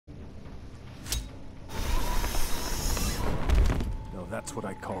That's what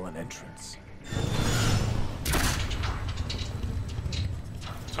I call an entrance.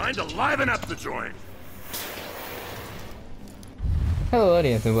 Time to liven up the joint. Hello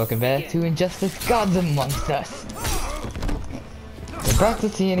audience and welcome back to Injustice Gods Amongst Us. We're back to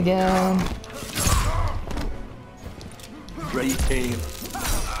seeing again. Ready, aim.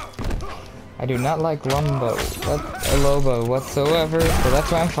 I do not like Lobo whatsoever, so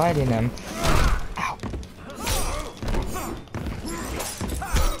that's why I'm fighting him. Ow.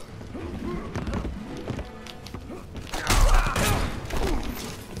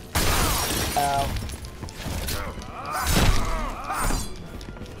 Ow.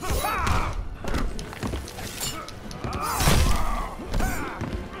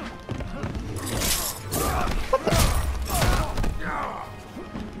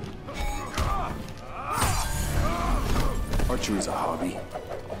 Archery is a hobby.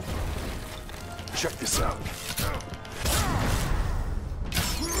 Check this out.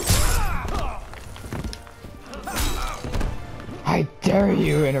 I dare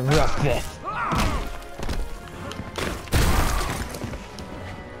you interrupt this.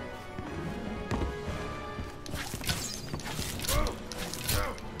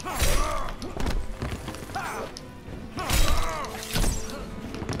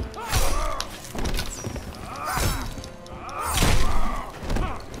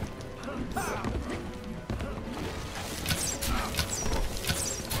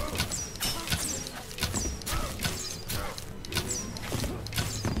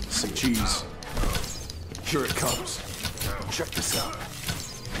 Say cheese. Here it comes. Check this out.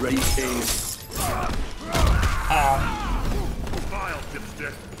 Ready, aim. Vile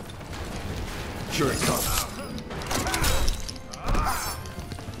dipstick. Here it comes.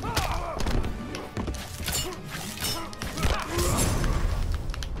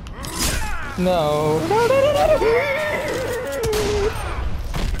 No.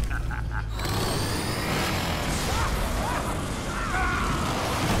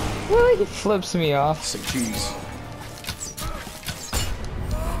 Well, he flips me off. Say cheese.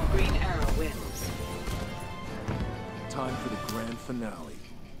 Green Arrow wins. Time for the grand finale.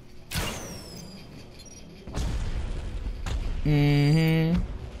 Mm-hmm.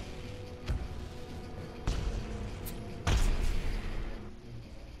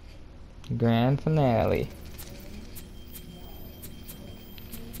 Grand finale.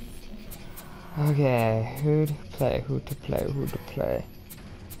 Okay, who to play?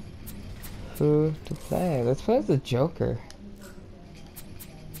 Let's play as the Joker.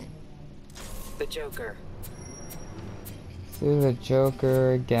 The Joker. Let's do the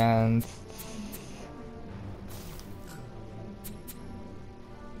Joker against...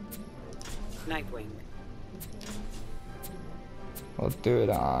 Nightwing. We'll do it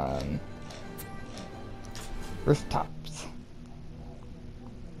on... rooftops.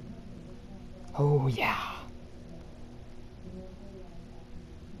 Oh yeah.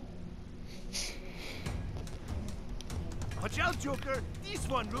 Watch out, Joker. This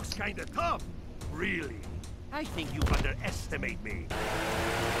one looks kinda tough. Really? I think you underestimate me.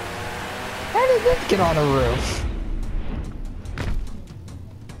 How did this get on a roof?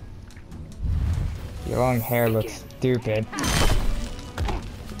 Your long hair looks stupid. I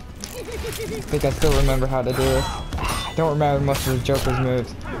think I still remember how to do it. I don't remember most of the Joker's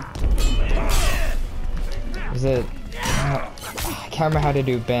moves. Is it... I can't remember how to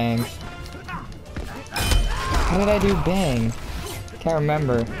do bang. How did I do bang? Can't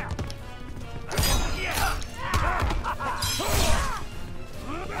remember.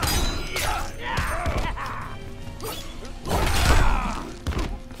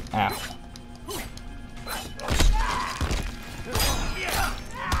 Ow.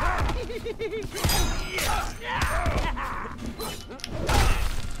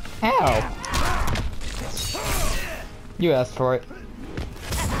 Ow! You asked for it.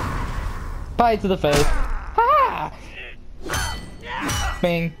 Bite to the face. Ha!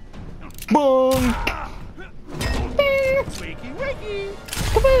 Bing. Boom! Bing! Wakey, wakey.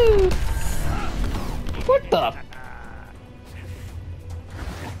 Kaboo! What the?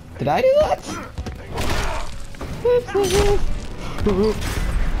 Did I do that?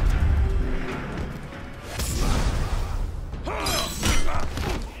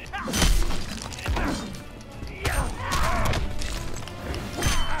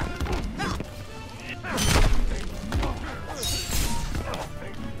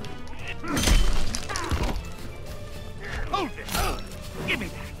 Hold it. Give me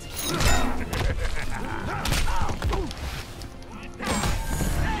that.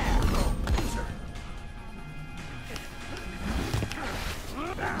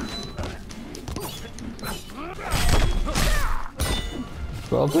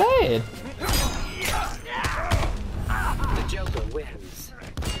 Well played. The Joker wins.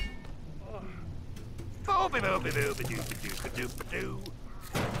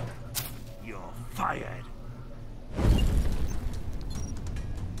 You're fired.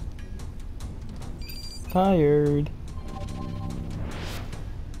 Tired.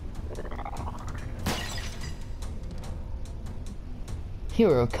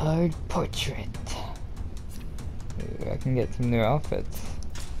 Hero card portrait. Ooh, I can get some new outfits.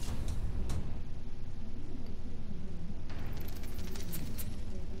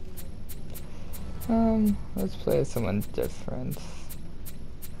 Let's play as someone different.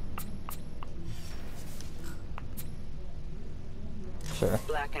 Sure.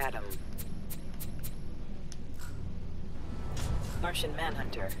 Black Adam. Martian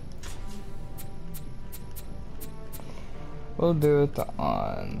Manhunter. We'll do it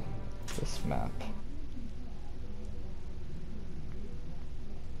on this map.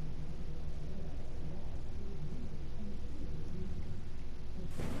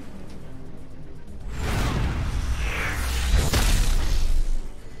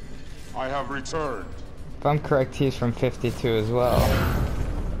 I have returned. If I'm correct, he's from 52 as well.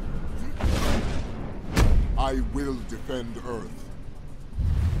 I will defend Earth.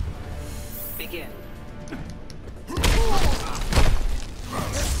 Begin.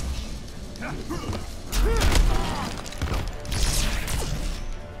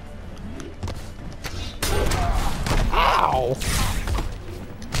 Ow!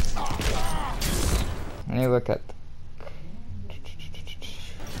 Let me look at.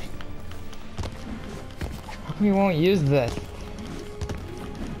 How come he won't use this?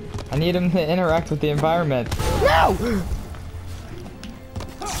 I need him to interact with the environment. No!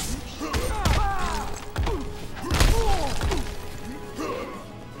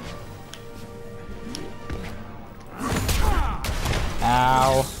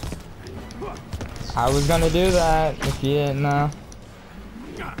 Ow. I was gonna do that if you didn't know.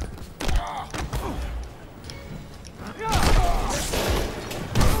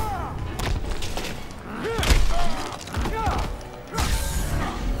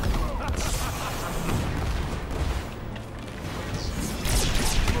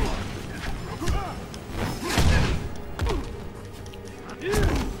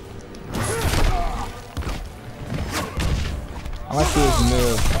 I want to see his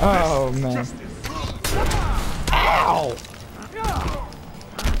move. Oh man. Ow!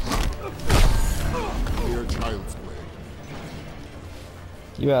 Mere child's play.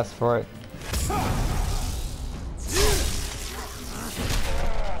 You asked for it.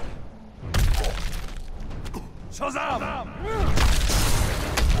 Shazam!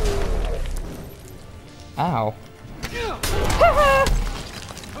 Ow.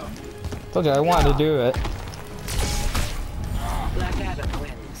 Told you I wanted to do it. Black Adam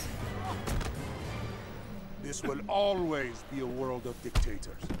wins. This will always be a world of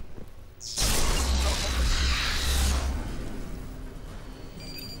dictators.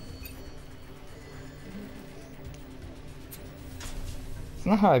 It's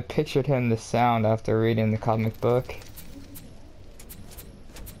not how I pictured him to sound after reading the comic book.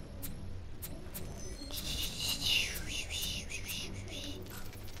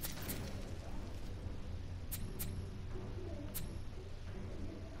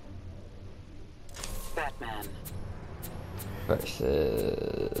 Batman.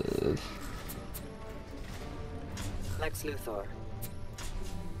 Versus Lex Luthor.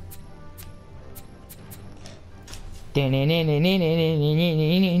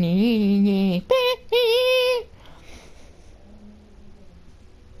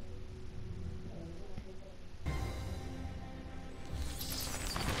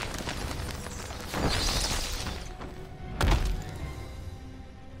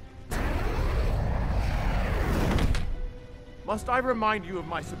 Must I remind you of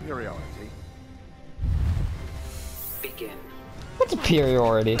my superiority? Begin. What's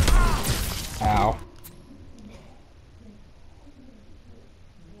superiority? Ow.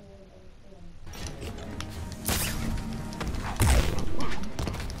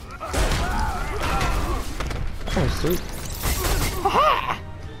 Oh, sweet. Aha!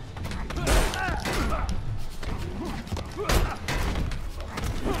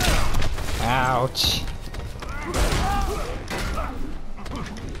 Ouch.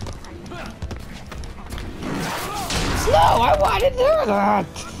 No, I wanted to do that!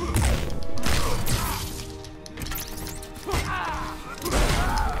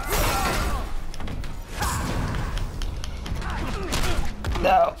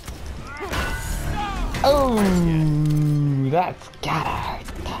 No. Oh, that's gotta hurt.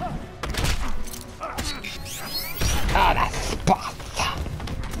 Ah, that spot.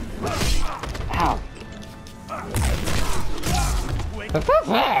 That's not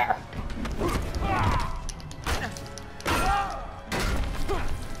fair!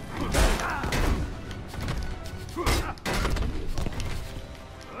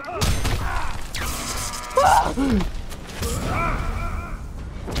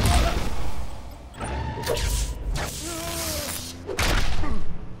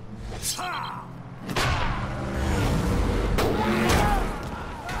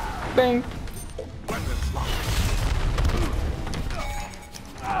 Bang!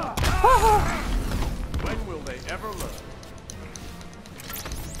 When will they ever learn?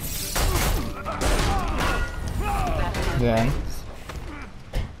 Then.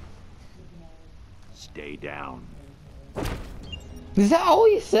 Stay down. Is that all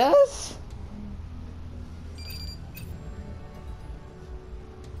he says?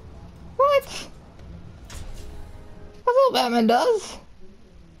 What? That's all Batman does.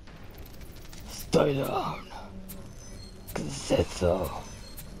 Stay down. 'Cause it said so.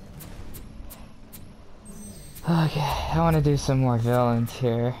 Okay, I want to do some more villains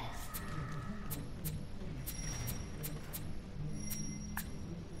here.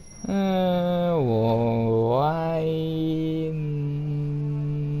 Why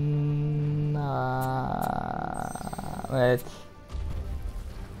not? Let's.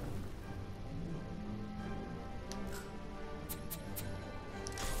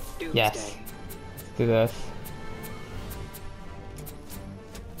 Yes. Let's do this.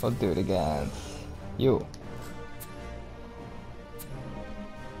 We'll do it again. You.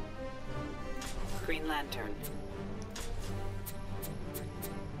 Green Lantern.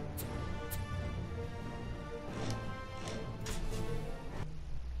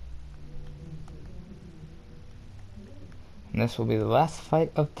 And this will be the last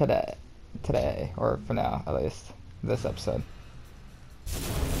fight of today. Or for now, at least. This episode.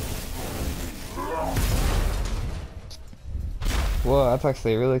 Whoa, that's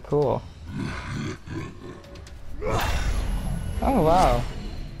actually really cool. Oh wow.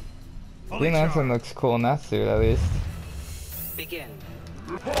 Green Lantern looks cool in that suit, at least. Begin.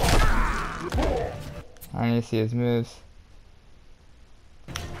 I need to see his moves.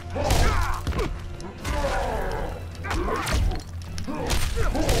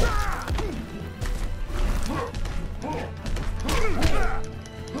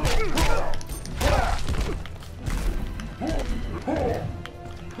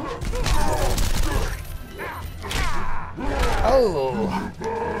 Oh!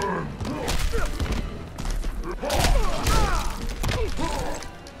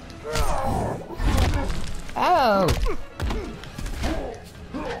 Ow!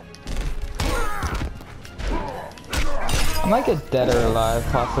 I might get Dead or Alive,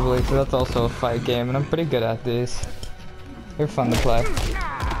 possibly, because that's also a fight game, and I'm pretty good at these. They're fun to play.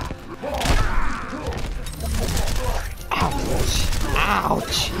 Ouch!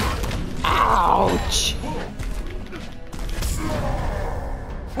 Ouch! Ouch!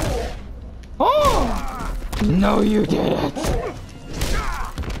 Oh! No, you didn't!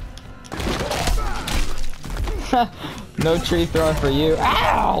 No tree throwing for you.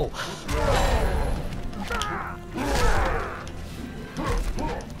 Ow!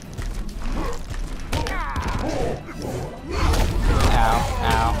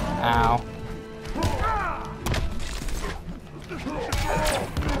 Ow.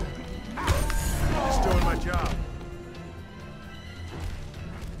 Just doing my job.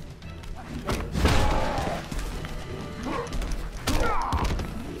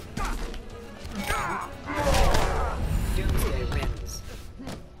 Doomsday wins.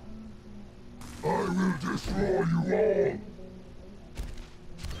 I will destroy you all.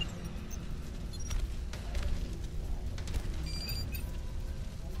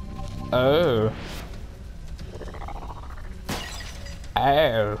 Oh.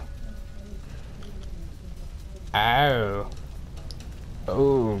 Oh. Oh.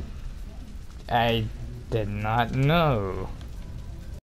 Oh. I did not know.